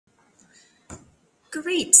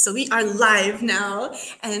Great, so we are live now,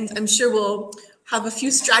 and I'm sure we'll have a few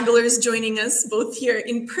stragglers joining us both here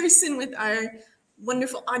in person with our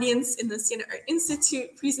wonderful audience in the Siena Art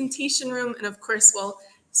Institute presentation room, and of course we'll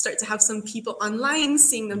start to have some people online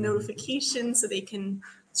seeing the notification so they can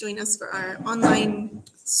join us for our online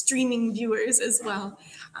streaming viewers as well.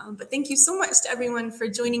 But thank you so much to everyone for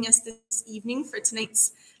joining us this evening for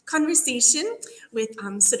tonight's conversation with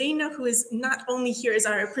Serena, who is not only here as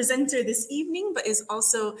our presenter this evening, but is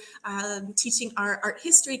also teaching our art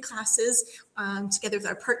history classes together with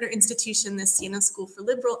our partner institution, the Siena School for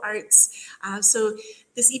Liberal Arts. So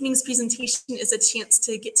this evening's presentation is a chance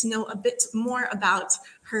to get to know a bit more about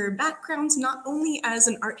her background, not only as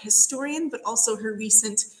an art historian, but also her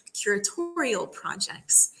recent curatorial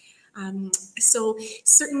projects. So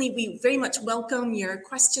certainly we very much welcome your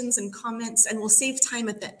questions and comments, and we'll save time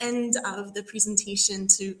at the end of the presentation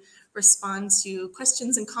to respond to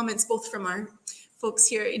questions and comments both from our folks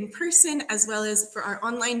here in person as well as for our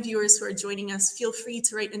online viewers who are joining us. Feel free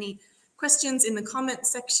to write any questions in the comment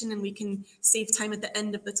section and we can save time at the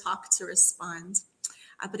end of the talk to respond.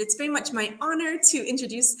 But it's very much my honor to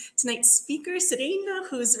introduce tonight's speaker, Serena,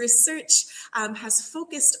 whose research has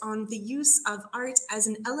focused on the use of art as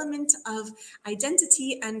an element of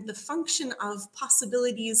identity and the function of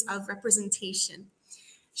possibilities of representation.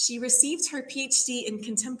 She received her PhD in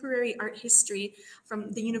contemporary art history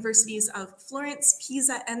from the universities of Florence,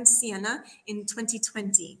 Pisa, and Siena in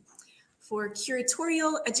 2020. For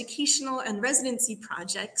curatorial, educational, and residency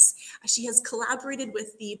projects, she has collaborated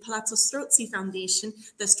with the Palazzo Strozzi Foundation,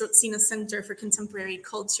 the Strozzina Center for Contemporary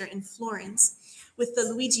Culture in Florence, with the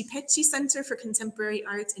Luigi Pecci Center for Contemporary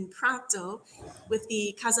Art in Prato, with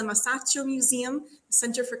the Casa Masaccio Museum, the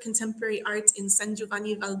Center for Contemporary Art in San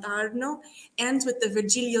Giovanni Valdarno, and with the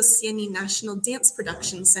Virgilio Sieni National Dance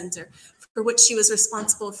Production Center, for which she was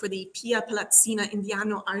responsible for the Pia Palazzina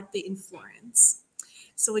Indiano Arte in Florence.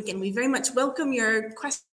 So again, we very much welcome your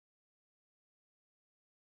questions.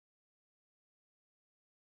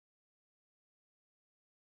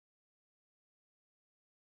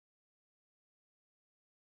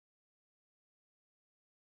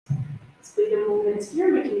 Let's wait a moment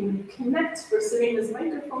here. We can connect for Serena's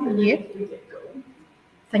microphone and then we can get going.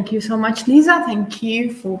 Thank you so much, Lisa. Thank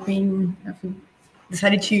you for being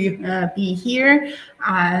decided to be here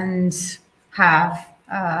and have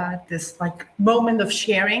this moment of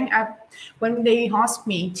sharing. When they asked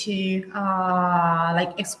me to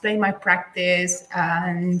explain my practice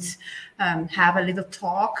and have a little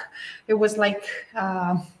talk, it was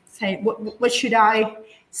saying, what should I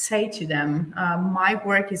say to them? My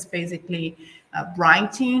work is basically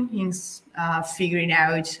writing, means figuring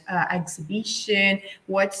out exhibition,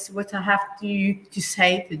 what I have to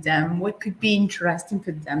say to them, what could be interesting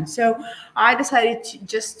for them. So I decided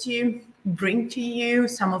to bring to you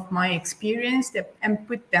some of my experience and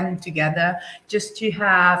put them together just to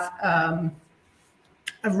have a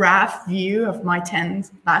rough view of my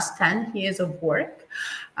last 10 years of work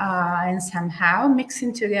and somehow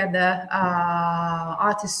mixing together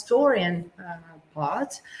art historian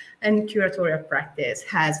part and curatorial practice,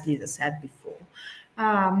 as Lisa said before.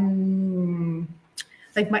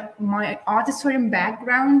 My art historian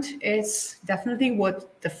background is definitely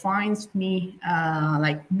what defines me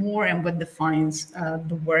more and what defines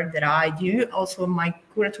the work that I do. Also, my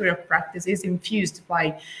curatorial practice is infused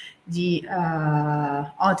by the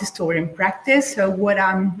art historian practice. So what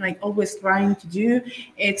I'm always trying to do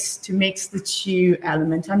is to mix the two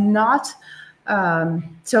elements. I'm not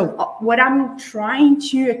what I'm trying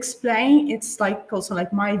to explain, it's also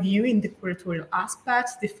my view in the curatorial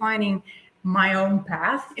aspects, defining my own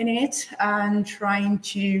path in it and trying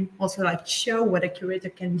to also show what a curator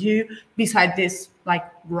can do beside this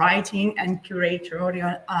writing and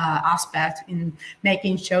curatorial aspect in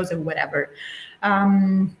making shows or whatever.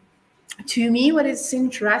 To me, what is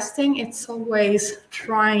interesting, it's always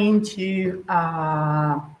trying to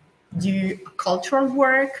do cultural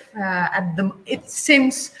work. It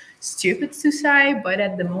seems stupid to say, but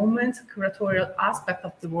at the moment, curatorial aspect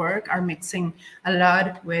of the work are mixing a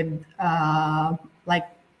lot with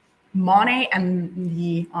money and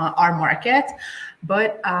the art market.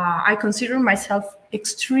 But I consider myself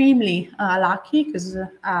extremely lucky because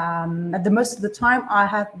at the most of the time I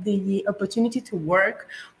had the opportunity to work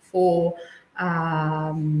for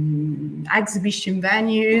exhibition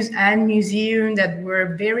venues and museums that were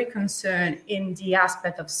very concerned in the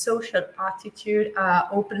aspect of social attitude,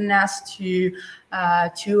 openness to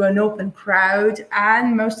an open crowd,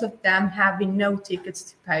 and most of them having no tickets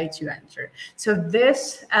to pay to enter. So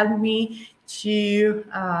this helped me to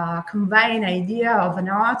convey an idea of an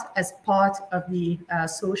art as part of the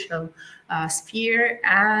social sphere,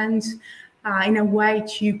 and in a way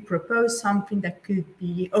to propose something that could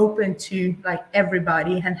be open to like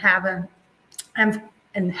everybody and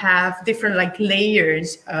have different like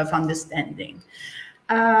layers of understanding.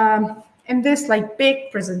 In this like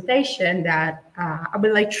big presentation that I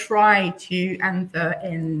will like try to enter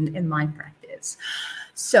in my practice.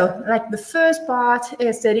 So like the first part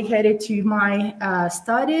is dedicated to my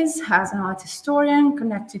studies as an art historian,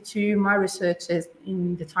 connected to my researches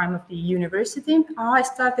in the time of the university. I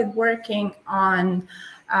started working on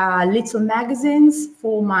little magazines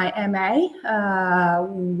for my MA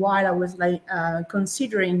while I was like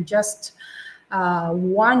considering just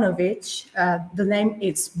one of which, the name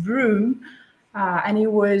is Broom, and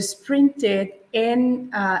it was printed in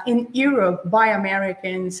Europe by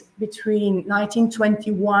Americans between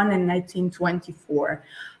 1921 and 1924.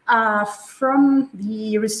 From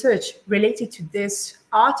the research related to this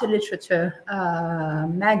art and literature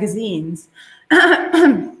magazines,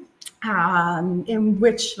 in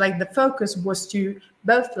which like the focus was to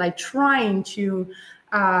both like trying to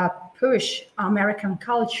push American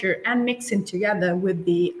culture and mixing together with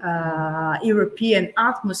the European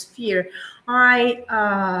atmosphere,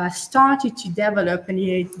 I started to develop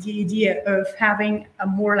the idea of having a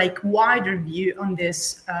more like wider view on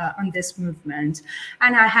this movement.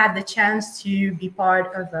 And I had the chance to be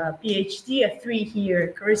part of a PhD, a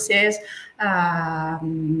 3-year courses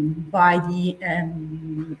by the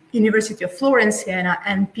University of Florence, Siena,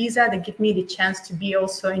 and Pisa, that give me the chance to be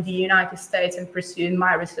also in the United States and pursue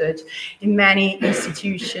my research in many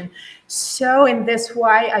institutions. So in this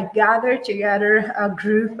way, I gathered together a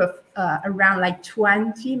group of around like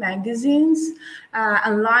 20 magazines,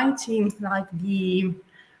 enlightening like the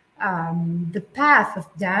path of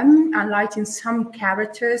them, enlightening some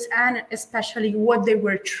characters, and especially what they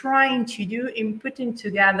were trying to do in putting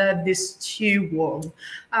together this two worlds.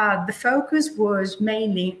 The focus was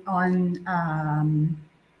mainly on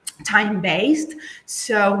time-based,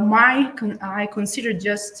 so I consider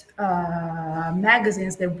just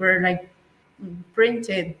magazines that were like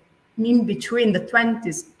printed in between the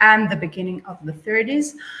 20s and the beginning of the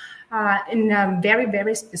 30s, in a very,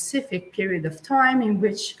 very specific period of time in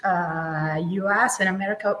which US and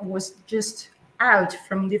America was just out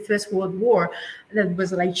from the First World War, that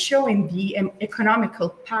was like showing the economical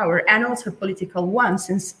power and also political one,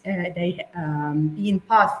 since they been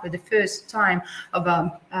part for the first time of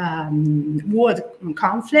a world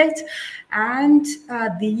conflict, and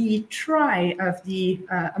the try of the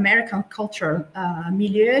American cultural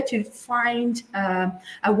milieu to find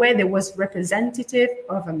a way that was representative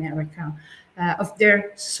of America, of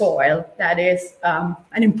their soil. That is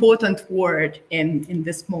an important word in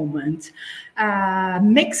this moment.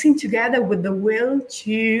 Mixing together with the will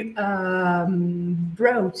to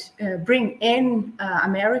bring in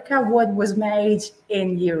America what was made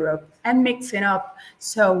in Europe, and mixing up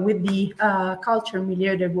so with the culture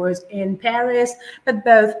milieu that was in Paris, but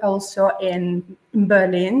both also in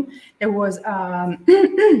Berlin. There was an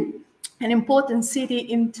important city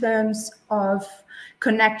in terms of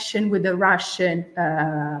connection with the Russian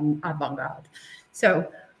avant-garde. So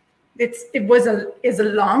is a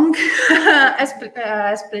long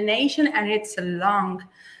explanation, and it's a long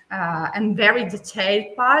and very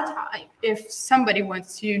detailed part. If somebody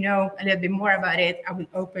wants to know a little bit more about it, I will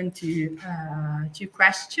open to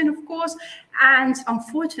question, of course. And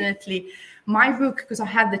unfortunately, my book, because I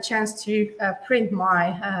had the chance to print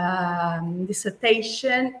my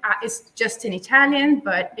dissertation, is just in Italian.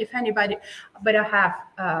 But if anybody,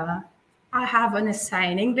 I have an essay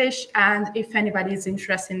in English, and if anybody is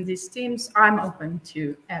interested in these themes, I'm open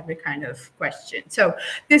to every kind of question. So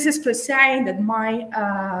this is for saying that my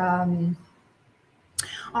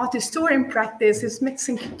art historian practice is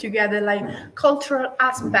mixing together like cultural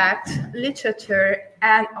aspect, literature,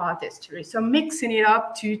 and art history. So mixing it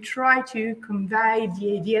up to try to convey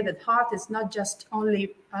the idea that art is not just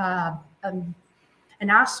only an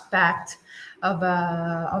aspect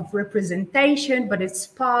of representation, but it's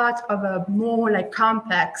part of a more like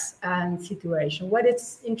complex situation. What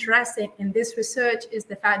is interesting in this research is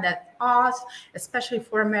the fact that art, especially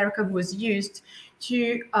for America, was used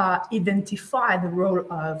to identify the role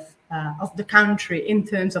of the country in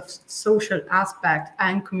terms of social aspect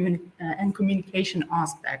and communication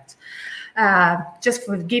aspect. Just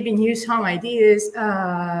for giving you some ideas,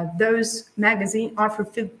 those magazines are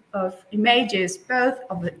fulfilled of images both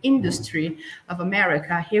of the industry of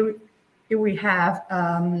America. Here we have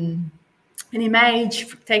an image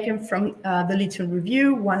taken from the Little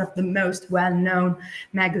Review, one of the most well-known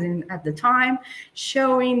magazines at the time,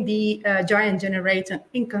 showing the giant generator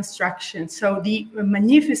in construction. So the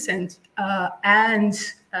magnificent and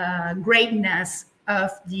greatness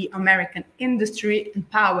of the American industry and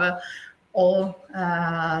power, or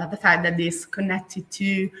the fact that this connected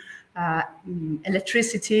to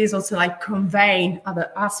electricity is also like conveying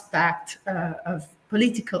other aspects of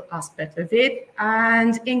political aspect of it,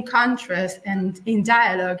 and in contrast and in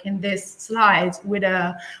dialogue in this slide with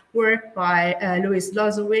a work by Louis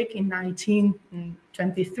Lozowick in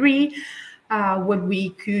 1923, what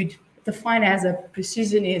we could define as a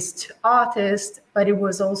precisionist artist, but it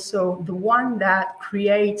was also the one that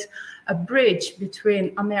created a bridge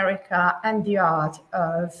between America and the art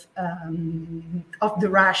of the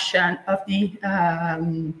Russian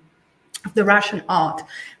art.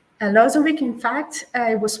 Lozowick, in fact,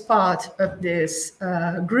 was part of this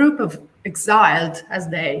group of exiled, as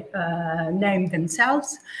they named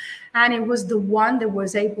themselves, and it was the one that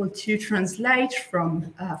was able to translate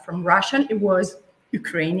from Russian. It was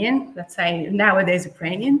Ukrainian, let's say nowadays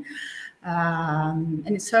Ukrainian.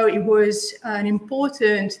 And so it was an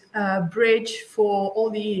important bridge for all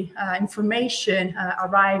the information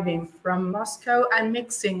arriving from Moscow and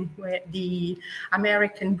mixing with the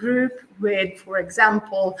American group with, for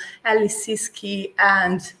example, Eli Siski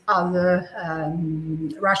and other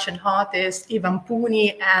Russian artists, Ivan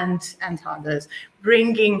Puni and others,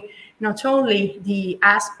 bringing not only the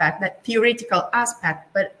aspect, that theoretical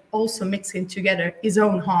aspect, but also mixing together his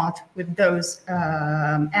own art with those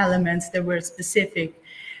elements that were specific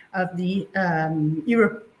of the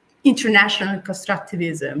international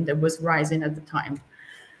constructivism that was rising at the time.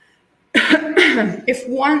 If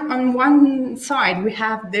on one side we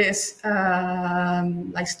have this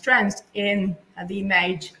like strength in the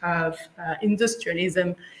image of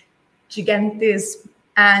industrialism, gigantism,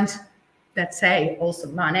 and let's say also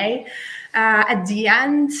money. At the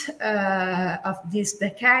end of this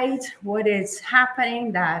decade, what is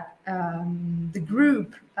happening that the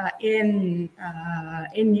group in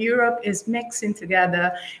Europe is mixing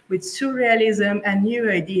together with surrealism and new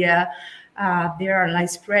idea. They are like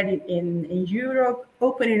spreading in Europe,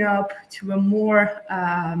 opening up to a more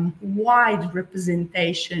wide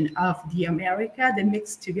representation of the America. They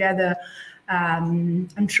mix together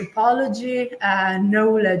anthropology,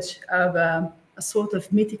 knowledge of a sort of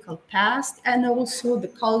mythical past, and also the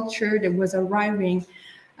culture that was arriving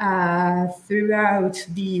throughout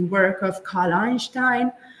the work of Karl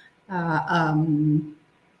Einstein, a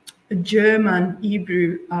German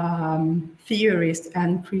Hebrew theorist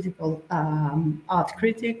and critical art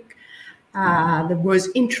critic. There was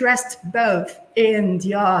interest both in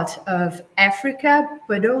the art of Africa,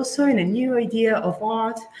 but also in a new idea of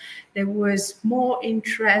art. There was more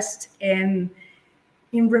interest in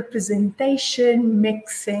representation,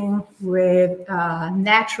 mixing with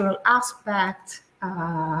natural aspects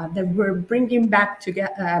that were bringing back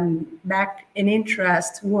in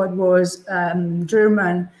interest what was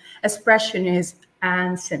German expressionism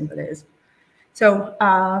and symbolism. So,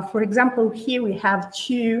 for example, here we have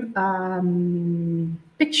two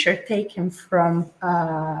pictures taken from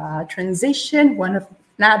Transition,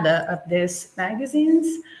 another of these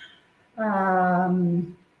magazines.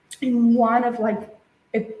 In one of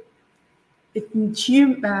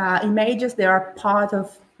two images, they are part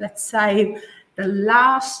of, let's say, the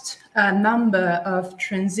last number of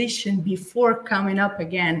Transition before coming up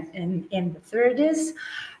again in the 30s.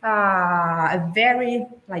 A very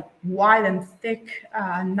wide and thick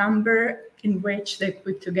number in which they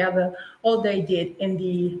put together all they did in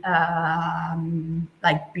the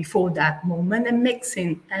before that moment, and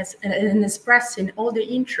mixing and expressing all the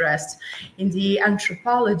interest in the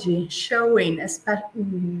anthropology, showing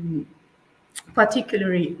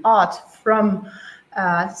particularly art from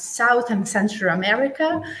South and Central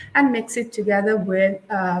America, and mix it together with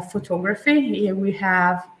photography. Here we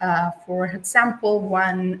have, for example,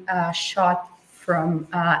 one shot from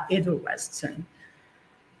Edo Western.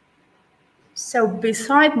 So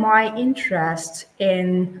beside my interest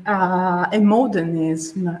in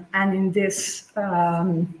modernism and in this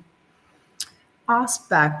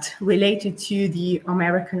aspect related to the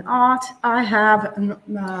American art, I have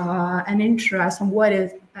an interest in what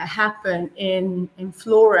is happened in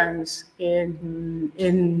Florence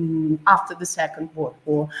after the Second World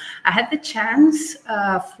War. I had the chance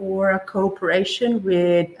for a cooperation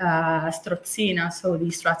with Strozzina, so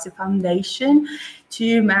the Strozzi Foundation,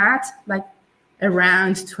 to map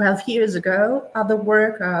around 12 years ago the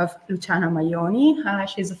work of Luciana Maioni.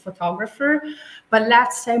 She's a photographer, but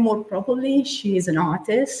let's say more probably she is an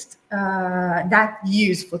artist that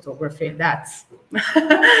uses photography. That's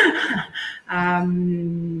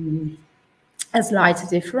a slight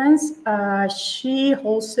difference. She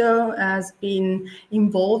also has been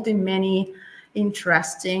involved in many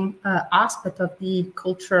interesting aspects of the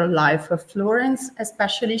cultural life of Florence.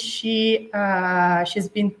 Especially she's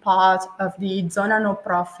been part of the Zona No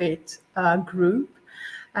Profit group.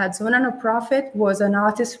 Zona No Profit was an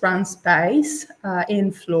artist-run space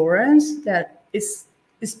in Florence that is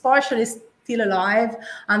partially still alive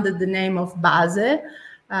under the name of Base.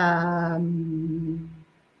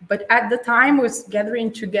 But at the time was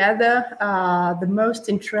gathering together the most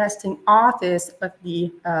interesting artists of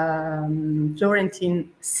the Florentine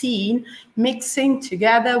scene, mixing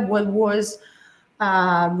together what was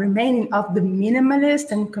remaining of the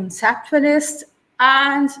minimalist and conceptualist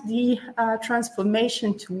and the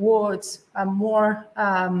transformation towards a more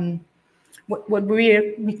what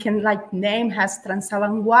we can like name as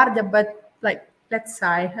transavanguardia, but like let's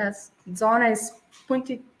say as Zona is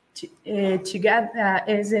pointed together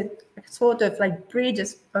is it sort of like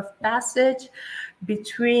bridges of passage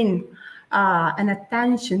between an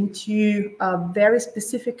attention to a very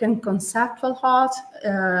specific and conceptual art,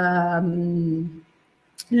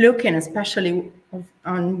 looking especially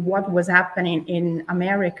on what was happening in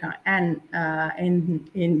America and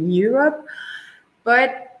in Europe,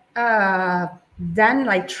 but then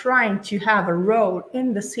like trying to have a role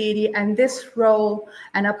in the city, and this role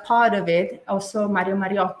and a part of it, also Mario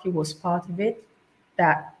Mariotti was part of it.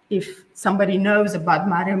 That if somebody knows about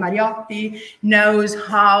Mario Mariotti, knows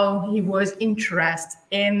how he was interested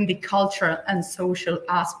in the cultural and social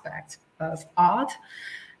aspect of art,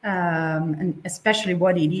 and especially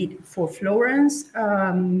what he did for Florence.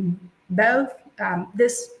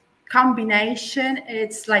 This combination,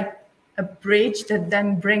 it's like a bridge that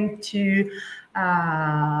then brings to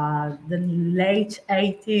the late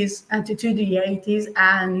 80s and to the 80s,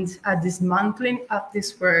 and a dismantling of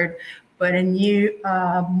this word, but a new,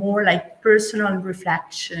 more like personal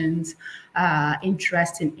reflections,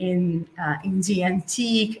 interested in the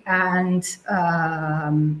antique and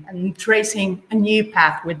tracing a new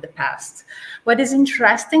path with the past. What is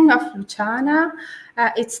interesting of Luciana,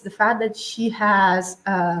 it's the fact that she has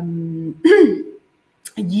a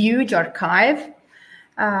huge archive,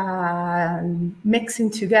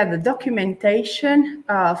 mixing together documentation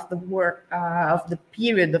of the work of the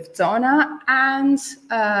period of Zona and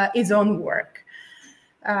his own work.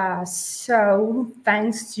 So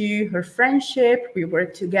thanks to her friendship, we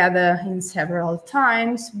worked together in several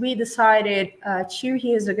times. We decided 2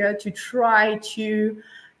 years ago to try to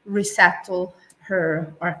resettle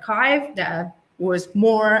her archive that was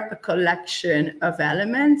more a collection of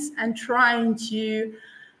elements, and trying to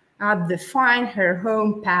define her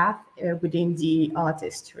own path within the art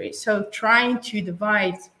history. So trying to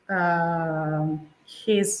divide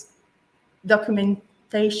his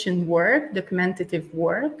documentation work, documentative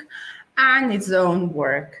work, and its own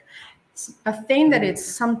work. It's a thing that it's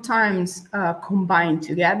sometimes combined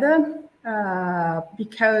together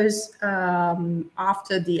because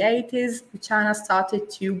after the 80s, Luciana started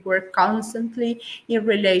to work constantly in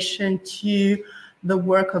relation to the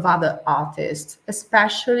work of other artists,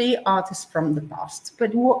 especially artists from the past.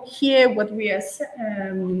 But here, what we are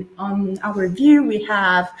on our view, we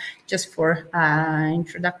have, just for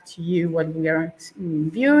introduce to you what we are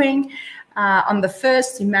viewing. On the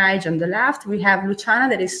first image on the left, we have Luciana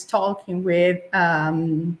that is talking with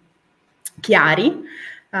Chiari,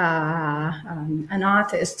 an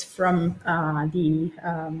artist from the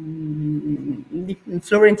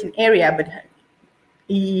Florentine area, but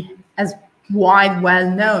he has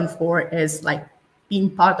well known for is like being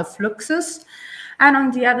part of Fluxus. And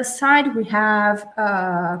on the other side, we have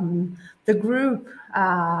the group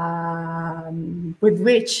with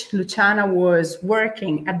which Luciana was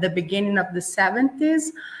working at the beginning of the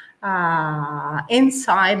 70s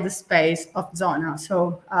inside the space of Zona.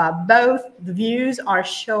 So both the views are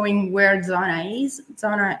showing where Zona is.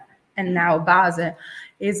 Zona and now Base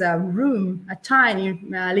is a room, a tiny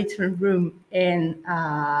little room in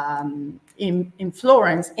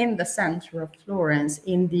Florence, in the center of Florence,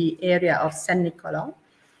 in the area of San Nicolò.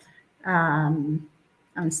 I'm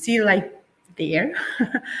still like there.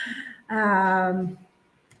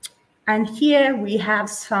 And here we have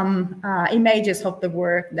some images of the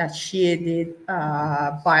work that she did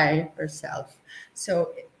by herself.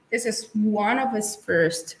 So this is one of his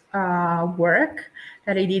first work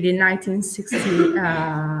that he did in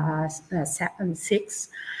 1966,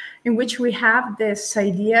 in which we have this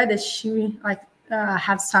idea that she, like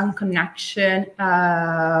have some connection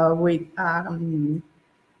with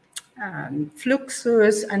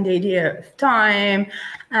fluxus and the idea of time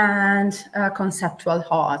and conceptual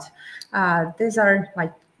art. These are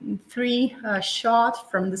like 3 shots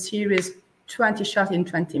from the series 20 shots in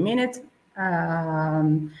 20 minutes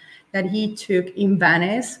that he took in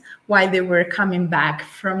Venice while they were coming back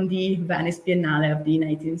from the Venice Biennale of the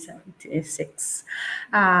 1976.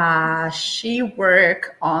 She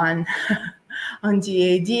worked on on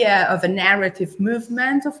the idea of a narrative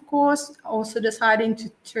movement, of course, also deciding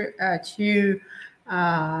to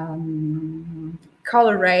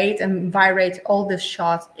colorate and virate all the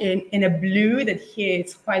shots in a blue that here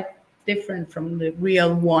it's quite different from the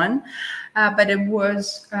real one, but it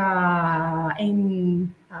was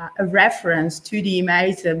in a reference to the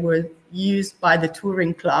images that were used by the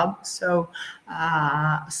touring club, so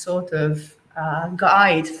sort of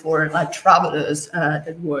guide for travelers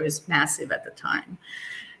that was massive at the time.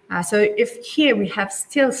 So if here we have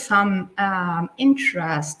still some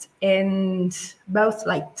interest in both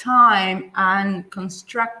like time and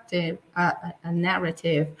constructive a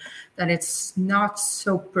narrative, that it's not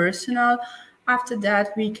so personal. After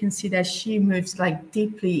that, we can see that she moves like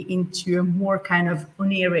deeply into a more kind of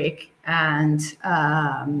oniric and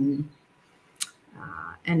an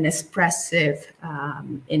expressive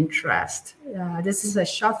interest. This is a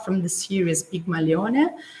shot from the series Pygmalione.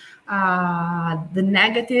 The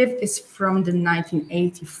negative is from the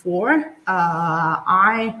 1984.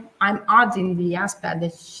 I'm adding the aspect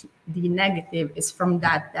that the negative is from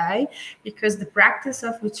that day because the practice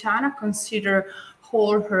of Luciana consider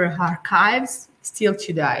all her archives still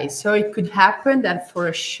today. So it could happen that for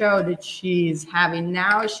a show that she's having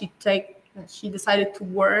now, she decided to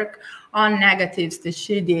work on negatives that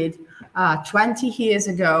she did 20 years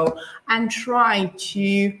ago and try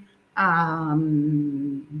to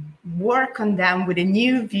work on them with a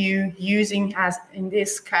new view, using, as in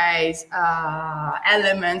this case,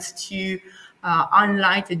 elements to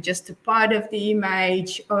unlight just a part of the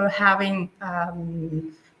image, or having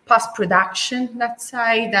post-production, let's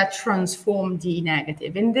say, that transform the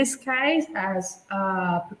negative. In this case, as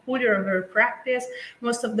peculiar of her practice,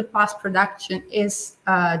 most of the post-production is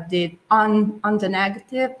did on the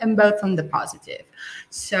negative and both on the positive.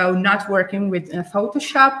 So not working with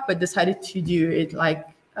Photoshop, but decided to do it like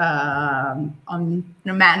on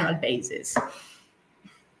a manual basis.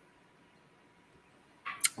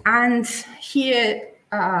 And here,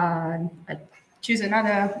 I choose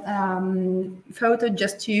another photo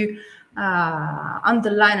just to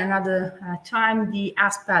underline another time the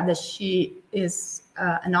aspect that she is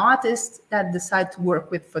an artist that decided to work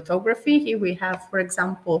with photography. Here we have, for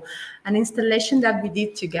example, an installation that we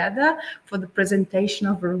did together for the presentation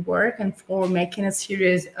of her work and for making a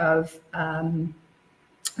series of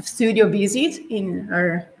studio visits in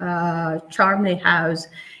her charming house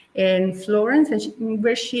in Florence, and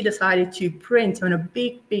where she decided to print on a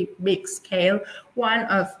big scale one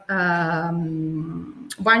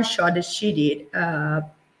shot that she did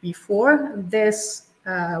before this.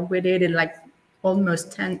 We did it like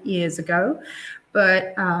almost 10 years ago,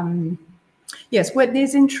 but yes, what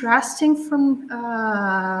is interesting from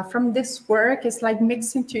this work is like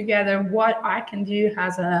mixing together what I can do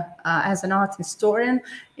as an art historian.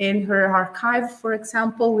 In her archive, for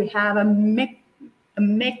example, we have a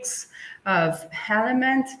mix of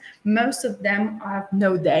elements. Most of them have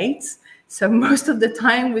no dates. So most of the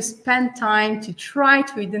time we spend time to try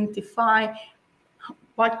to identify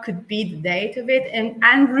what could be the date of it, and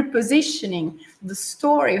repositioning the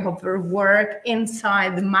story of her work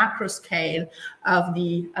inside the macro scale of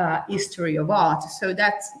the history of art. So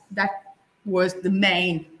that was the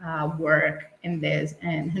main work in this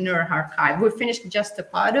and in her archive. We finished just a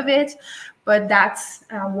part of it, but that's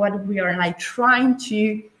what we are like trying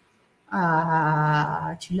to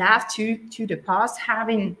laugh to the past,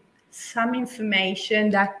 having some information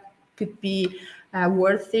that could be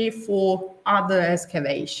worthy for other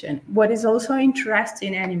excavation. What is also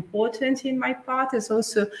interesting and important in my part is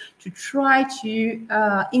also to try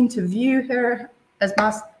to interview her as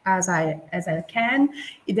much as I can,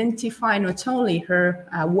 identify not only her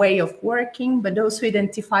way of working, but also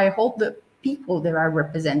identify all the people that are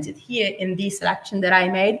represented here in this selection that I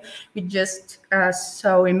made. We just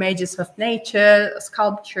saw images of nature,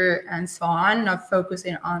 sculpture, and so on, not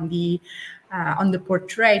focusing on the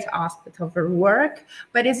portrait aspect of her work,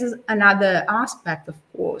 but this is another aspect, of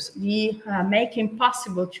course, the making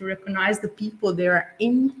possible to recognize the people they are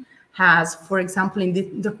in. Has, for example, in the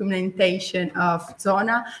documentation of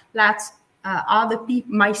Zona, let's other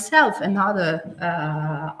people, myself and other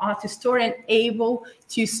art historian, able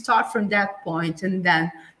to start from that point and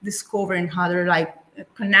then discovering other like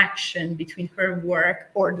connection between her work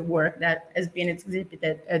or the work that has been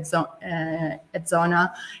exhibited at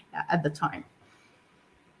Zona at the time.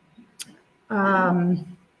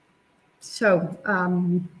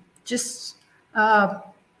 Just a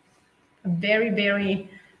very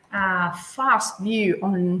fast view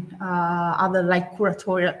on other like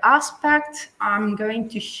curatorial aspects. I'm going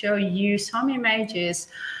to show you some images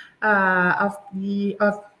of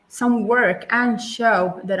some work and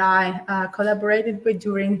show that I collaborated with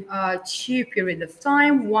during 2 periods of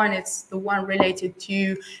time. One is the one related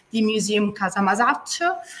to the Museum Casa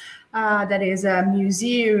Masaccio. That is a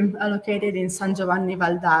museum located in San Giovanni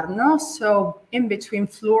Valdarno, so in between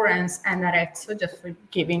Florence and Arezzo, just for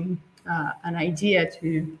giving an idea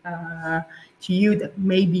to you that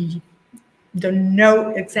maybe don't know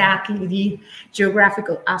exactly the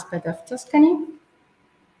geographical aspect of Tuscany.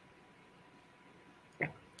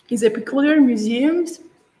 It's a peculiar museum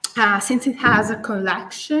since it has a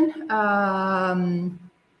collection, an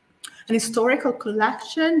historical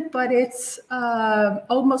collection, but it's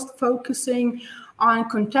almost focusing on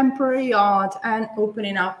contemporary art and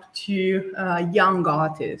opening up to young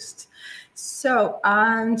artists. So,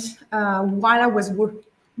 and while I was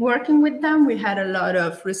working with them, we had a lot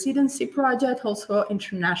of residency projects, also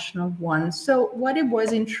international ones. So what it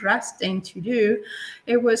was interesting to do,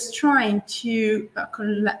 it was trying to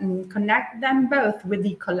connect them both with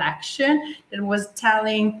the collection that was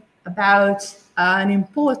telling about an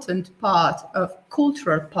important part of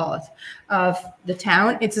cultural part of the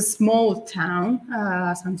town. It's a small town,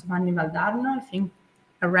 San Giovanni Valdarno, I think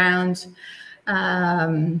around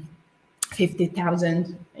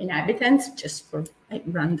 50,000 inhabitants, just for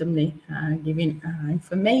randomly giving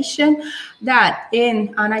information, that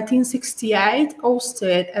in 1968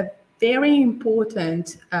 hosted a very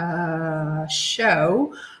important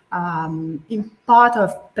show in part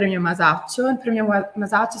of Premio Masaccio. And Premio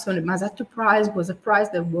Masaccio, so the Masaccio Prize, was a prize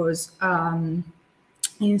that was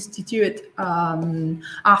instituted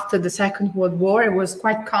after the Second World War. It was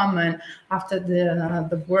quite common after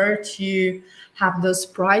the war to have those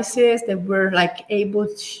prizes that were like able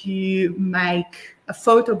to make a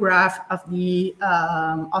photograph of the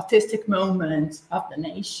artistic moment of the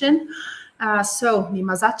nation. So the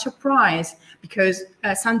Masaccio Prize, because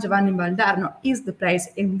San Giovanni Valdarno is the place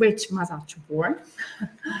in which Masaccio born,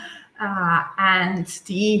 and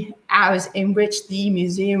the house in which the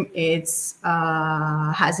museum is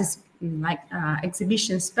has its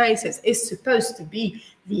exhibition spaces is supposed to be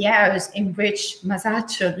the house in which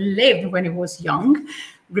Masaccio lived when he was young.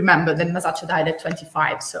 Remember that Masaccio died at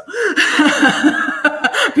 25, so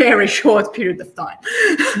very short period of time.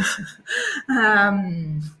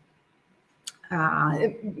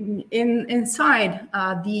 Inside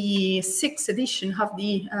the 6th edition of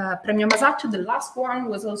the Premio Masaccio, the last one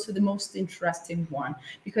was also the most interesting one,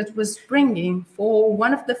 because it was bringing for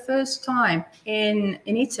one of the first time in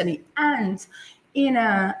Italy, and in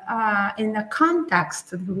a context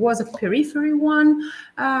that was a periphery one,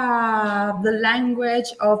 the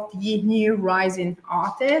language of the new rising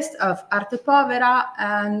artists of arte povera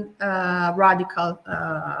and radical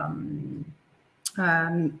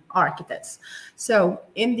architects. So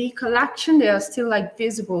in the collection, they are still like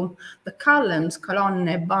visible, the colonne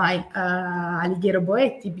by Alighiero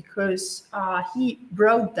Boetti, because he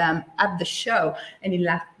wrote them at the show and he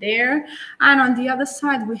left there. And on the other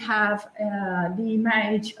side, we have the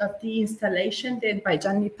image of the installation did by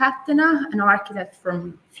Gianni Pattena, an architect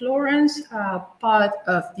from Florence, part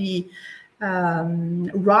of the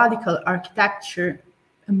radical architecture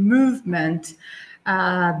movement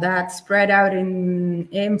that spread out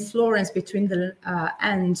in Florence between the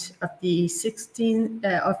end of the 60s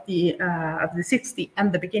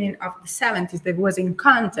and the beginning of the 70s. That was in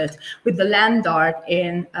contact with the land art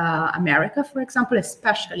in America, for example,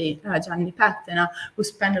 especially Gianni Pattena, who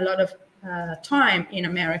spent a lot of time in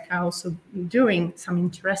America, also doing some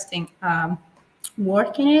interesting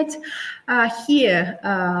work in it. Here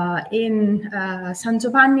in San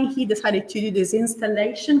Giovanni, he decided to do this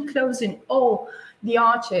installation, closing all the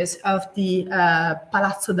arches of the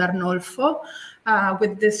Palazzo d'Arnolfo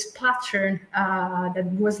with this pattern that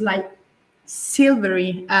was like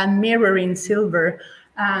silvery and mirroring silver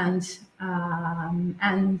and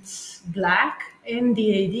black, in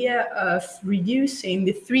the idea of reducing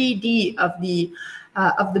the 3D of the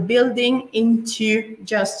building into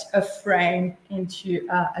just a frame, into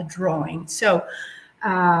a drawing. So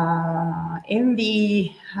in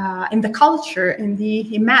the culture, in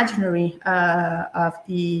the imaginary of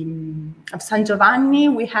San Giovanni,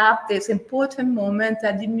 we have this important moment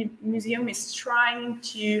that the museum is trying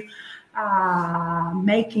to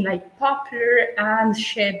making like popular and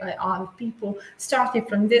shared by other people, starting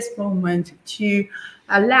from this moment to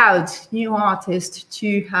allowed new artists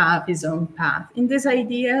to have his own path. In this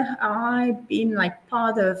idea, I've been like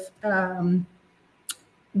part of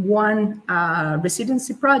one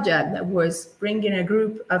residency project that was bringing a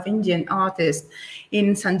group of Indian artists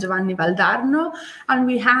in San Giovanni Valdarno, and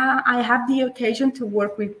I had the occasion to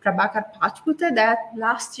work with Prabhakar Pachpute that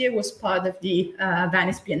last year was part of the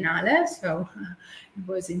Venice Biennale, so it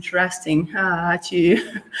was interesting to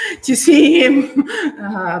see him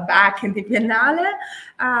back in the Biennale.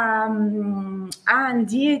 And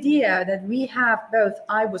the idea that we have both,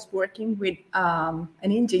 I was working with an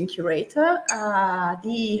Indian curator.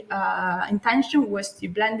 The intention was to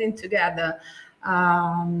blend in together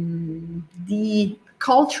the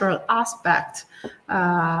cultural aspect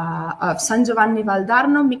of San Giovanni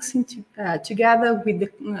Valdarno, mixing together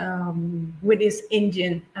with his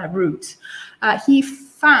Indian roots. He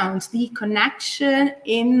found the connection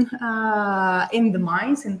in the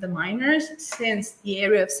mines, in the miners, since the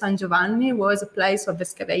area of San Giovanni was a place of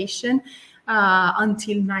excavation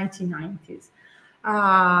until 1990s.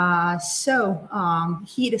 So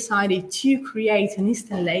he decided to create an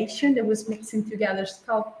installation that was mixing together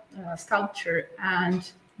sculpture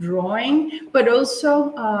and drawing, but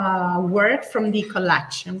also work from the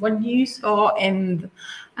collection. What you saw in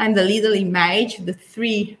the little image, the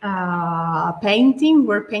three painting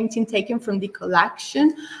taken from the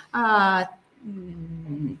collection,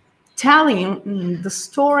 telling the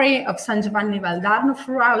story of San Giovanni Valdarno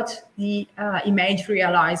throughout the image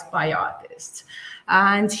realized by artists.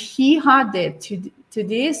 And he added to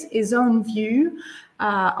this his own view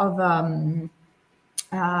of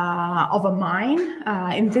a mine,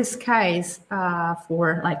 in this case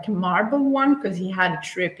for like a marble one, because he had a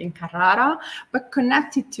trip in Carrara, but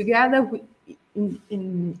connected together with,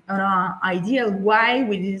 in an ideal way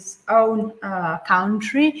with his own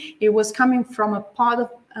country. It was coming from a part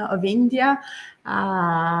of India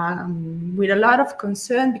with a lot of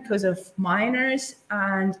concern because of miners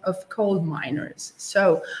and of coal miners.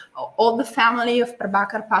 So all the family of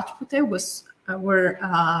Prabhakar Pachpute were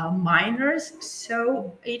miners,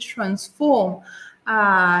 so it transformed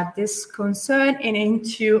this concern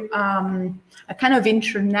into a kind of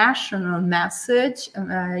international message,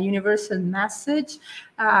 a universal message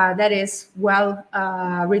that is well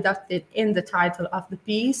reducted in the title of the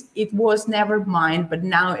piece. It was never mine, but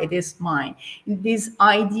now it is mine. This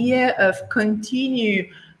idea of continue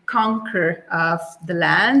conquer of the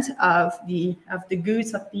land, of the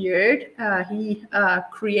goods of the earth, he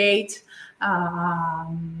creates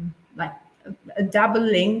like a double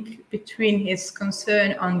link between his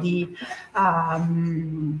concern on the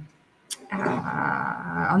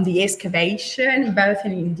excavation, both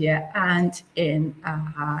in India and in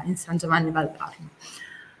San Giovanni Valdarno.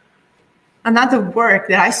 Another work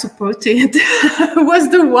that I supported was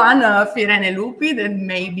the one of Irene Lupi, that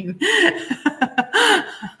maybe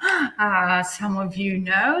some of you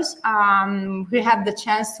knows. We had the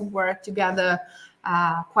chance to work together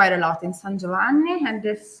quite a lot in San Giovanni, and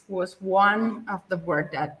this was one of the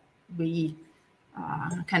work that we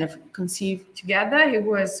kind of conceived together. It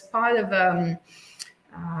was part of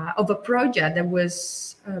a project that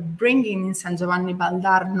was bringing in San Giovanni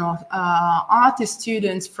Valdarno artist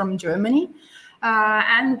students from Germany,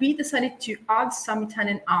 and we decided to add some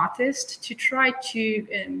Italian artists to try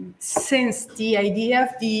to, since the idea of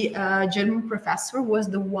the German professor was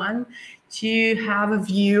the one to have a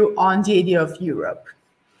view on the idea of Europe.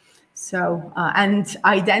 So, and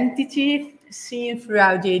identity seen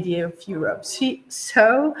throughout the idea of Europe.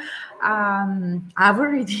 So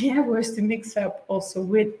our idea was to mix up also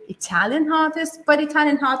with Italian artists, but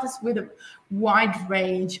Italian artists with a wide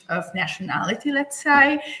range of nationality, let's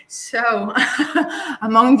say. So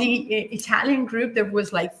among the Italian group, there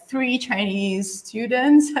was like 3 Chinese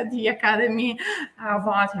students at the Academy of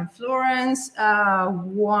Art in Florence,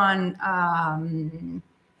 one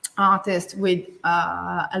artist with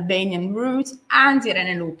Albanian roots, and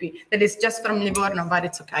Irene Lupi, that is just from Livorno, but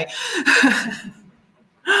it's okay.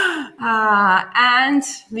 And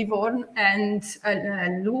Livorno and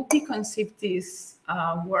Lupi conceived this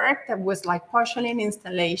work that was like partially an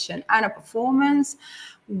installation and a performance,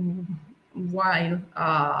 while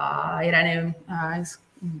Irene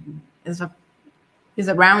is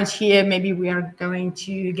around here. Maybe we are going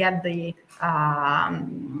to get the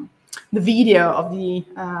video of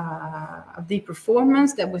the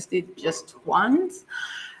performance that was did just once.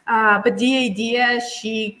 But the idea,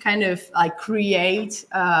 she kind of like create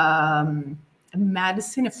a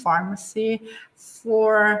medicine, a pharmacy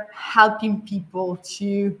for helping people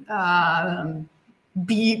to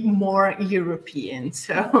be more European.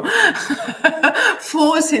 So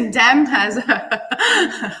forcing them as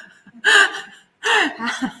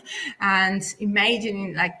and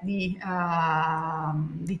imagining like the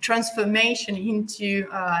transformation into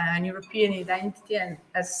an European identity and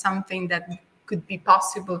as something that could be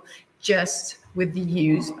possible just with the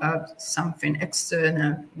use of something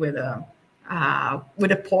external with a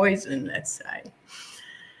poison, let's say.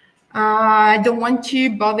 I don't want to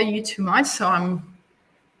bother you too much, so I'm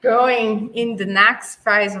going in the next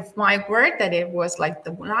phase of my work, that it was like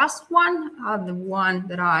the last one, the one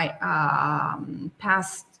that I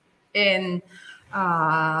passed in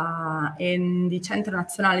the Centro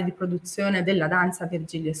Nazionale di Produzione della Danza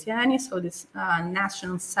Virgilio Sieni, so this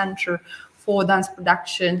National Center for Dance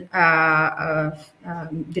Production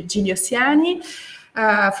Virgilio Sieni,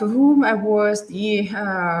 for whom I was the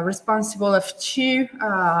responsible of two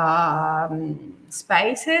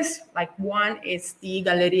spaces. Like one is the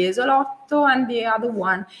Galleria Isolotto, and the other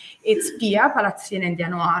one is PIA, Palazzina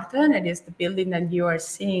Indiano Arte, and it is the building that you are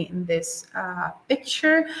seeing in this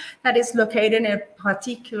picture, that is located in a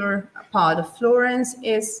particular part of Florence,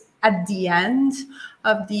 is at the end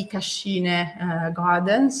of the Cascine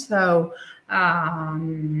garden. So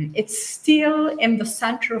it's still in the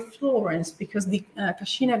center of Florence, because the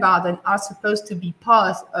Cascine Garden are supposed to be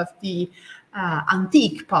part of the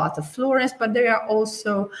antique part of Florence, but they are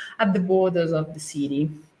also at the borders of the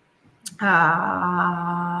city.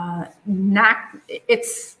 The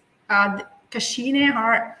Cascine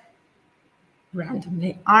are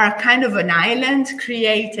kind of an island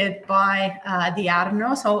created by the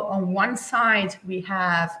Arno. So on one side we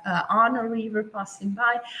have Arno River passing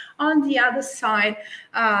by. On the other side,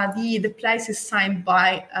 the place is signed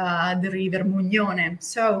by the river Mugnone.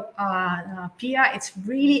 So Pia, it's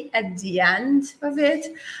really at the end of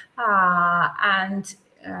it, and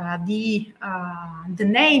the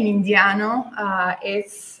name Indiano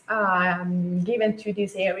is given to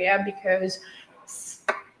this area because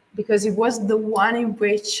it was the one in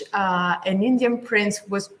which an Indian prince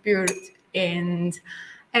was built in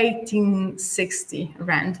 1860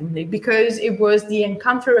 randomly, because it was the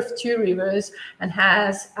encounter of two rivers, and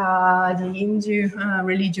as the Hindu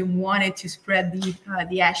religion wanted to spread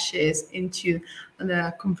the ashes into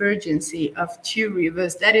the convergency of two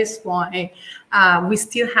rivers. That is why we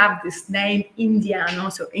still have this name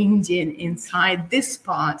Indiano, so Indian, inside this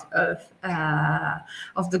part of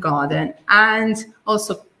the garden, and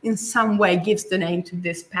also in some way gives the name to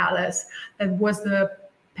this palace. That was the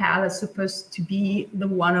palace supposed to be the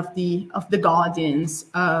one of the guardians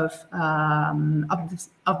of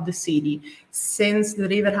the city, since the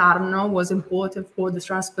river Arno was important for the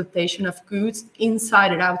transportation of goods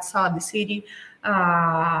inside and outside the city,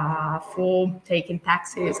 for taking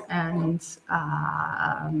taxes, and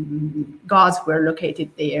guards were located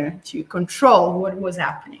there to control what was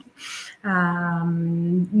happening.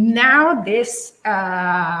 Now this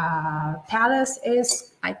palace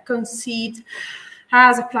is, I concede,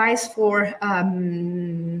 has a place for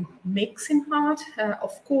mixing art,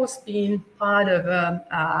 of course, being part of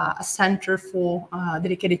a center for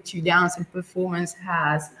dedicated to dance and performance,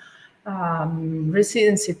 has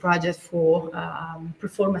residency project for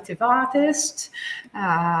performative artists,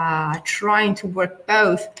 trying to work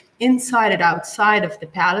both inside and outside of the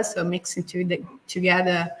palace, so mixing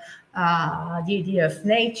together the idea of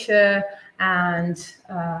nature and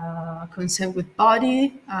concern with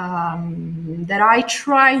body, that I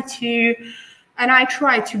try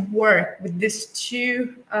to work with these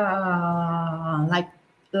two like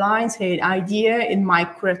lines and idea in my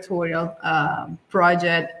curatorial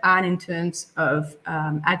project and in terms of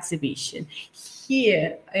exhibition.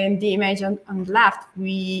 Here in the image on the left,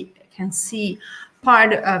 we can see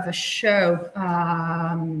part of a show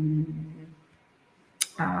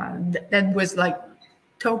that was like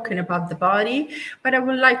talking about the body, but I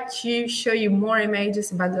would like to show you more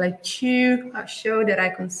images about like two show that I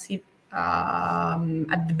conceived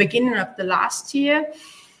at the beginning of the last year,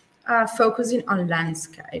 focusing on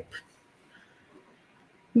landscape.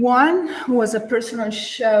 One was a personal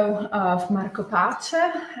show of Marco Pace,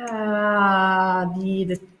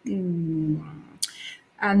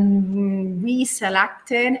 and we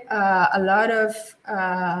selected a lot of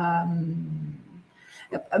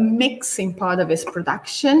a mixing part of his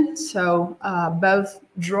production. So both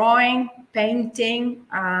drawing, painting,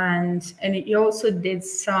 and he also did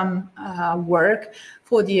some work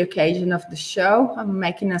for the occasion of the show,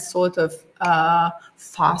 making a sort of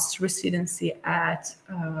fast residency at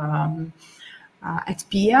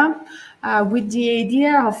PIA, with the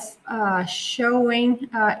idea of showing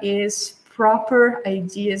his proper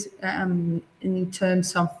ideas in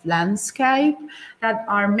terms of landscape that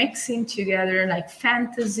are mixing together like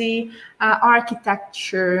fantasy,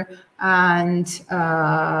 architecture, and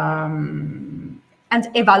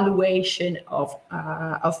evaluation of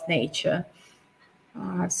nature.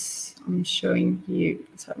 I'm showing you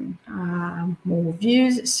some more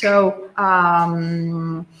views. So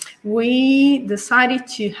we decided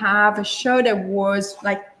to have a show that was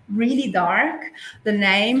like really dark. The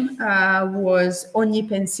name was Ogni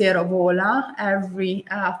pensiero vola, every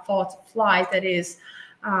thought flight. That is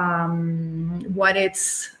what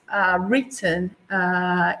it's written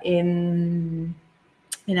in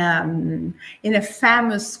a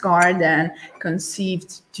famous garden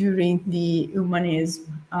conceived during the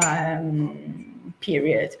Humanism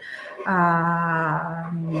period.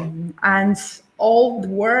 And all the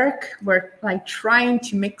work were like trying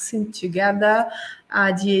to mix in together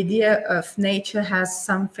the idea of nature as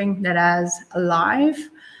something that is alive,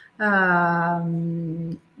 while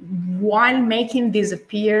making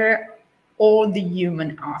disappear all the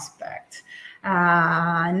human aspect.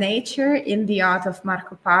 Nature in the art of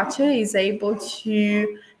Marco Pace is able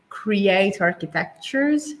to create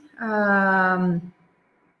architectures and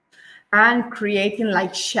creating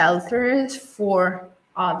like shelters for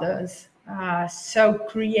others. So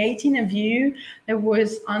creating a view that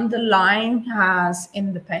was underlying, as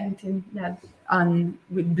in the painting that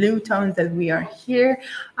with blue tones that we are here,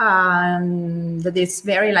 that is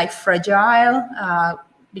very like fragile,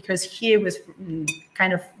 because here was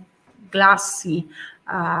kind of glassy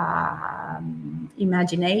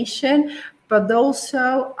imagination, but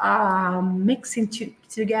also mixing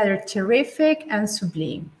together terrific and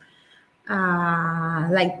sublime.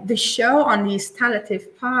 Like the show on the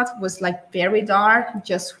installative part was like very dark,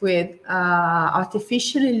 just with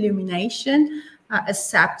artificial illumination,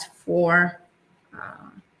 except for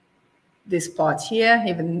this part here,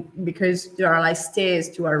 even because there are like stairs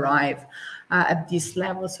to arrive at this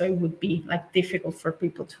level, so it would be like difficult for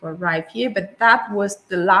people to arrive here. But that was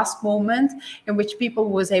the last moment in which people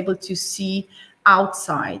was able to see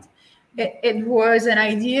outside. It was an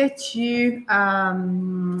idea to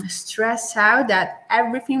stress out that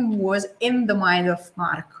everything was in the mind of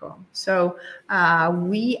Marco. So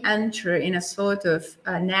we enter in a sort of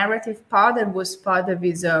narrative part that was part of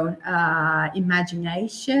his own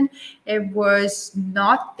imagination. It was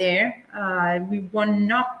not there. We want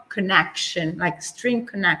not connection, like string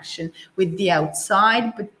connection with the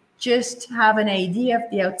outside, but just have an idea of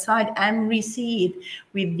the outside and recede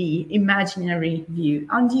with the imaginary view.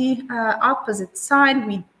 On the opposite side,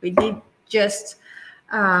 we did just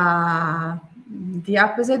the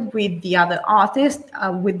opposite with the other artist,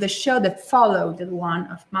 with the show that followed the one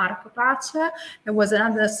of Marco Pace. There was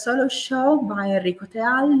another solo show by Enrico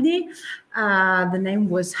Tealdi. The name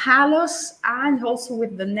was Halos, and also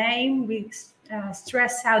with the name we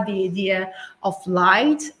stress out the idea of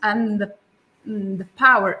light and the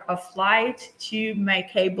power of light to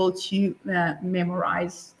make able to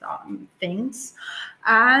memorize things,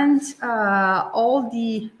 and all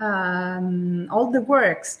the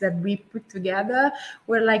works that we put together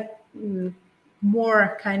were like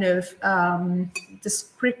more kind of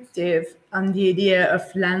descriptive on the idea of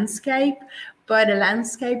landscape, but a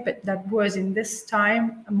landscape that was in this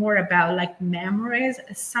time more about like memories,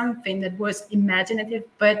 something that was imaginative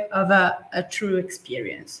but of a true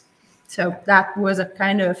experience. So that was a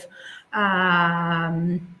kind of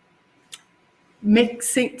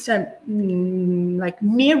mixing, like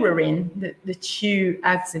mirroring the two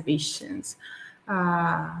exhibitions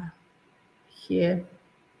here.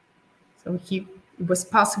 So it was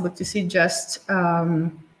possible to see just a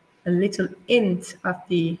little hint of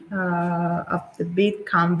the big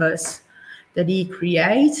canvas that he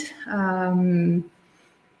created.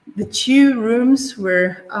 The two rooms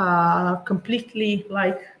were completely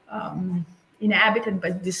like inhabited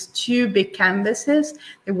by these two big canvases.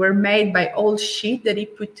 They were made by old sheet that he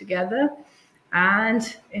put together and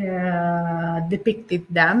depicted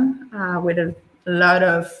them with a lot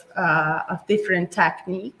of different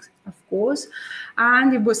techniques, of course.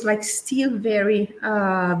 And it was like still very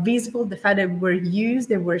visible, the fact that they were used,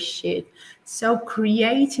 they were sheet. So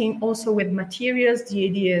creating also with materials the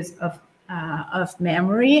ideas of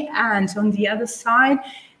memory, and on the other side,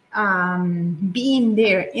 being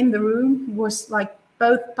there in the room was like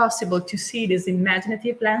both possible to see this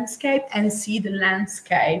imaginative landscape and see the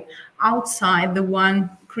landscape outside, the one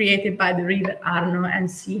created by the river Arno, and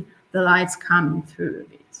see the lights coming through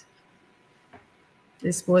it.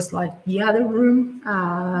 This was like the other room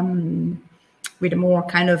with a more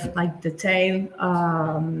kind of like detailed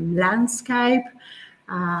landscape,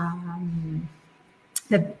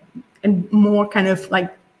 and more kind of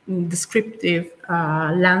like descriptive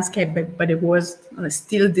landscape, but it was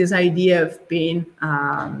still this idea of being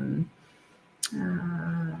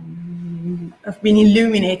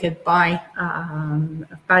illuminated by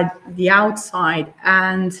the outside,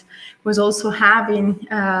 and was also having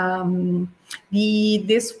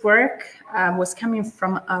this work was coming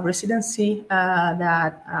from a residency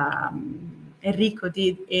that Enrico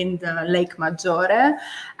did in the Lake Maggiore,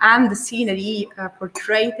 and the scene that he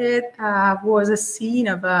portrayed was a scene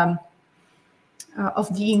of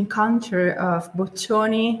the encounter of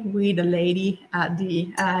Boccioni with a lady at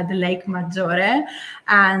the Lake Maggiore,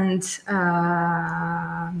 and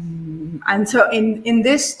so in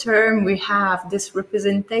this term we have this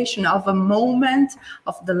representation of a moment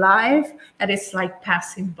of the life that is like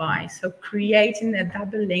passing by, so creating a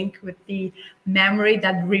double link with the memory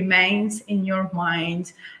that remains in your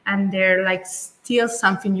mind, and they're like still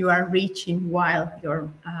something you are reaching while you're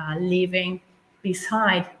living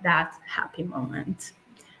beside that happy moment.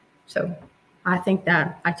 So I think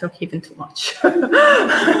that I talk even too much.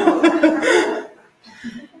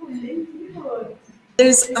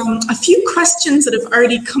 There's a few questions that have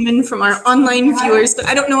already come in from our online viewers, but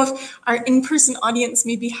I don't know if our in-person audience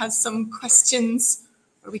maybe has some questions,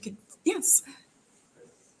 or we could, yes.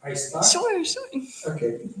 I start? Sure.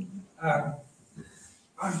 Okay. I'm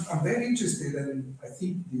very interested, and I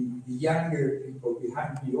think the younger people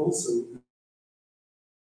behind me also.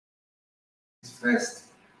 First,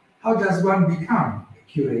 how does one become a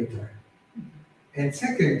curator? And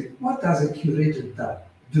second, what does a curator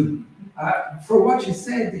do? For what you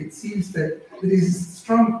said, it seems that there is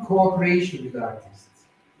strong cooperation with artists.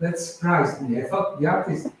 That surprised me. I thought the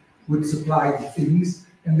artist would supply the things,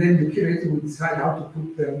 and then the curator would decide how to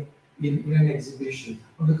put them in an exhibition.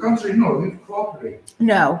 On the contrary, no, you cooperate.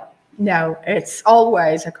 No, it's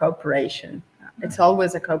always a cooperation. It's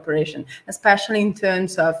always a cooperation, especially in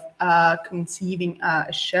terms of conceiving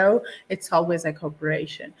a show. It's always a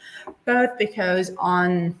cooperation, both because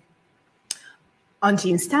on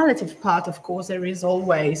the installative part, of course, there is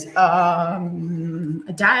always a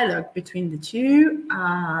dialogue between the two,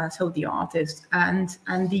 so the artist and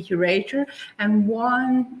the curator. And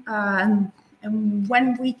when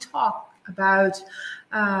we talk about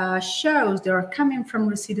shows that are coming from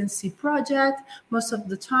residency project, most of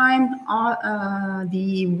the time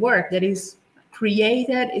the work that is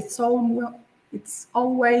created, it's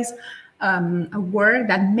always a work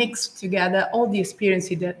that mixes together all the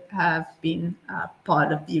experiences that have been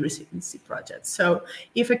part of the residency project. So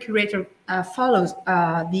if a curator follows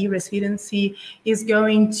the residency, is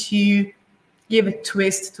going to give a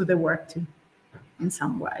twist to the work too, in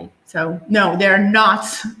some way. So no, they're not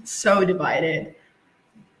so divided.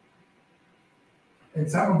 And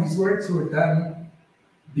some of these works were done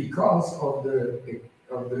because of the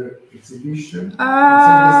exhibition.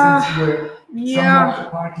 Yeah. Some of the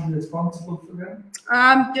party responsible for them.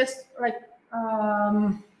 Just like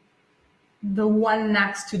the one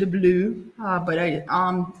next to the blue, but I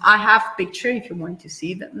have picture if you want to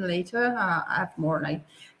see them later. I have more like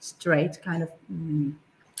straight kind of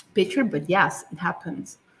picture, but yes, it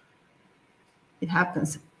happens. It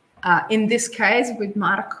happens. In this case with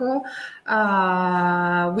Marco,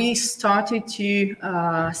 we started to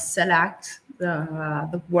select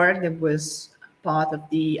the work that was part of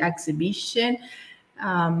the exhibition,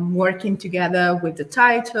 working together with the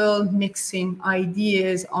title, mixing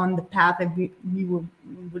ideas on the path that we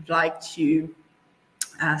would like to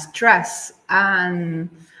stress, and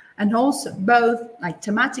also both like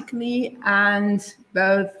thematically and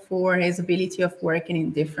both for his ability of working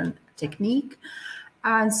in different technique.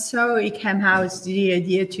 And so it came out the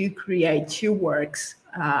idea to create two works,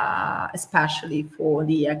 especially for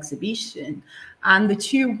the exhibition. And the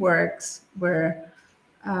two works were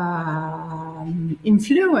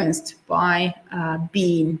influenced by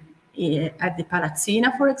being at the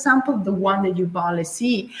Palazzina, for example. The one that you probably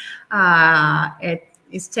see, it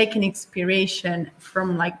is taking inspiration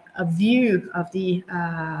from like a view of the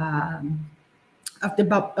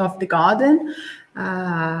garden,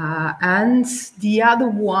 and the other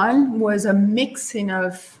one was a mixing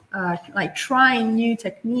of like trying new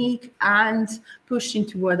technique and pushing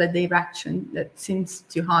toward a direction that seems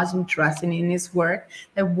to us interesting in his work,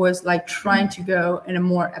 that was like trying to go in a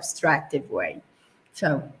more abstractive way.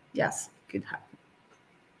 So yes, it could happen.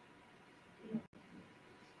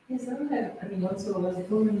 Yes, I don't have, I mean, also was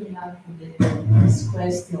following up with these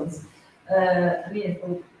questions.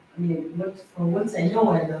 From what I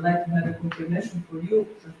know, and I'd like to have a confirmation from you,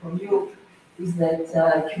 is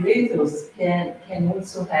that curators can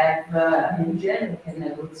also have, in general, can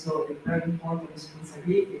have also a very important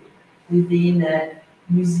responsibility within a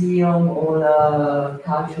museum or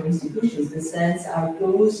cultural institutions. The sense are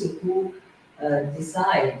those who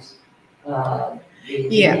decide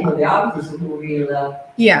the artists who will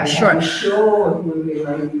sure. show, who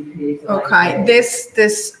will create. Okay,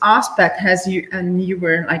 this aspect you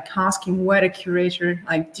were like asking what a curator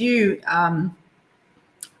like do.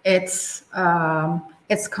 It's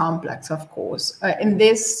complex, of course. In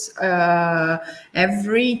this,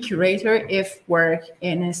 every curator, if work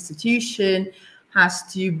in an institution, has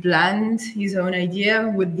to blend his own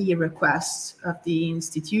idea with the requests of the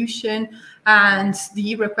institution, and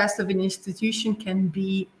the request of an institution can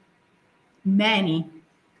be many.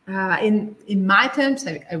 In my terms,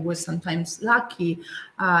 I was sometimes lucky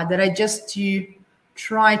that I just to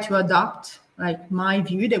try to adopt like my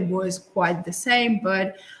view that was quite the same,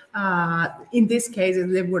 but in this case,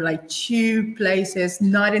 there were like two places,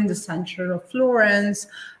 not in the center of Florence,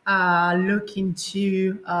 looking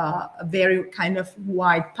to a very kind of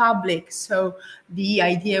wide public. So the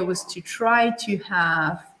idea was to try to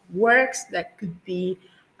have works that could be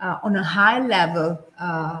on a high level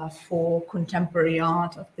for contemporary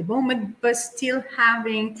art of the moment, but still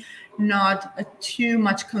having not a too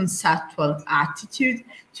much conceptual attitude,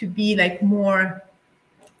 to be like more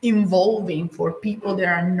involving for people that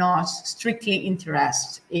are not strictly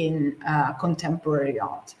interested in contemporary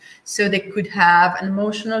art. So they could have an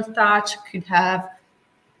emotional touch, could have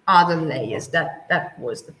other layers. That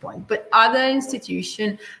was the point. But other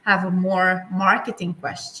institutions have a more marketing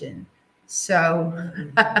question. So,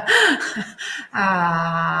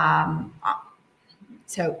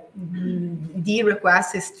 so the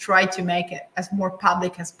request is try to make it as more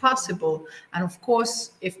public as possible. And of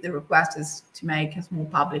course, if the request is to make as more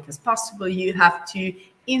public as possible, you have to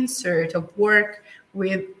insert a work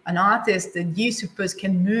with an artist that you suppose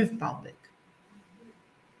can move public.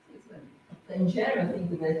 In general, I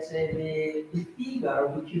think that the figure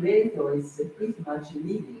of the curator is pretty much a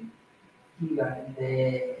living figure in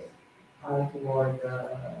the art world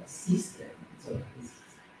system. So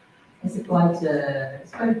it's quite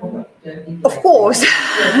important. Of course,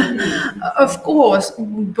 of course,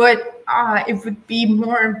 but it would be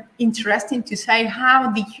more interesting to say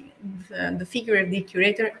how the figure of the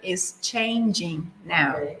curator is changing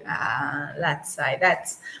now. Let's say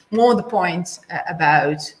that's more the point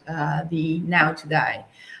about the now today.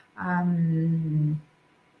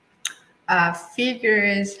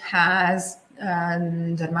 Figures has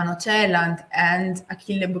Germano Celant and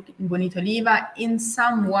Achille Bonito-Oliva in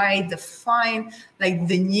some way define like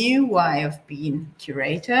the new way of being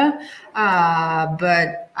curator,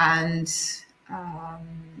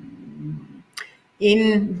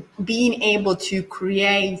 in being able to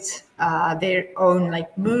create their own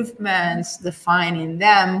like movements, defining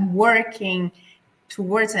them, working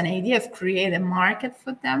towards an idea of create a market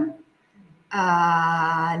for them.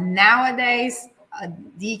 Nowadays,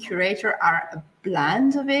 the curator are a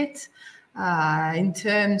blend of it in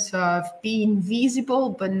terms of being visible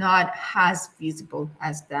but not as visible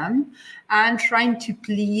as them, and trying to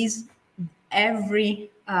please every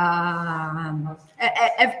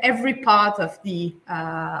part of the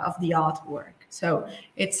artwork. So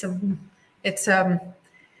it's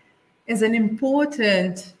an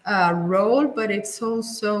important role, but it's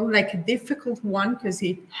also like a difficult one because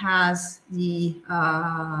it has the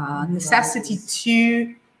necessity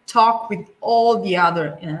to talk with all the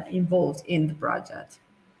other involved in the project.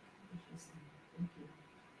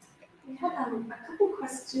 We had a couple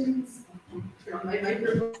questions.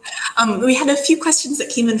 We had a few questions that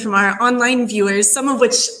came in from our online viewers, some of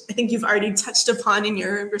which I think you've already touched upon in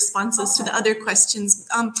your responses to the other questions.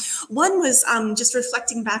 One was just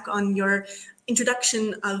reflecting back on your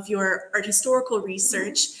introduction of your art historical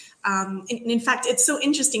research. In fact, it's so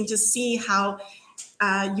interesting to see how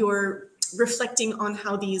you're reflecting on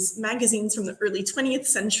how these magazines from the early 20th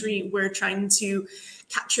century were trying to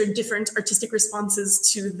capture different artistic responses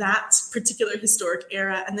to that particular historic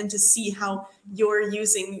era, and then to see how you're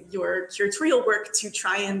using your curatorial work to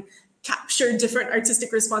try and capture different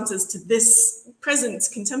artistic responses to this present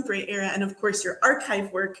contemporary era. And of course, your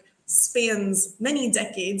archive work spans many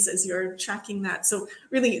decades as you're tracking that. So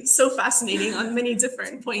really so fascinating on many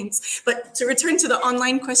different points. But to return to the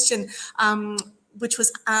online question, which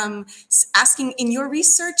was asking, in your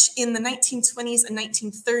research in the 1920s and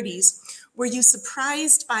 1930s, were you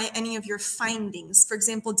surprised by any of your findings? For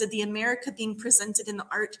example, did the America being presented in the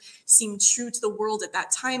art seem true to the world at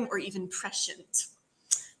that time or even prescient?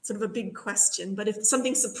 Sort of a big question, but if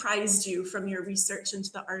something surprised you from your research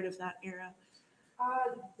into the art of that era?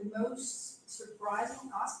 The most surprising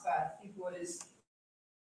aspect was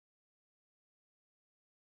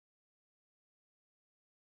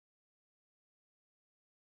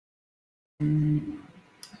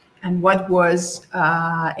and what was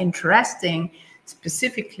interesting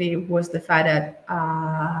specifically was the fact that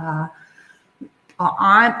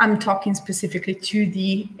I'm talking specifically to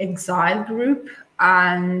the Exile group,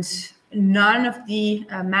 and none of the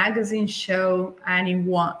magazines show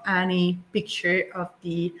any picture of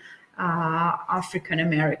the African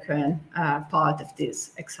American part of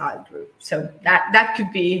this Exile group. So that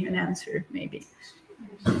could be an answer, maybe.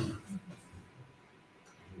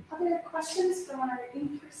 Other questions from our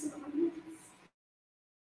in-person audience?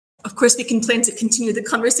 Of course, we can plan to continue the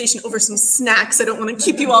conversation over some snacks. I don't want to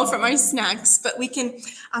keep you all from our snacks, but we can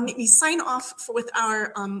maybe sign off with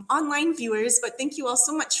our online viewers. But thank you all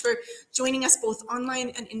so much for joining us both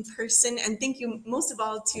online and in person. And thank you most of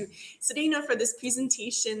all to Serena for this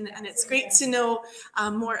presentation. And it's great to know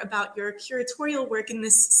more about your curatorial work in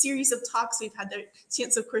this series of talks. We've had the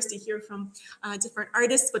chance, of course, to hear from different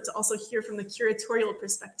artists, but to also hear from the curatorial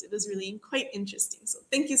perspective is really quite interesting. So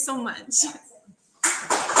thank you so much.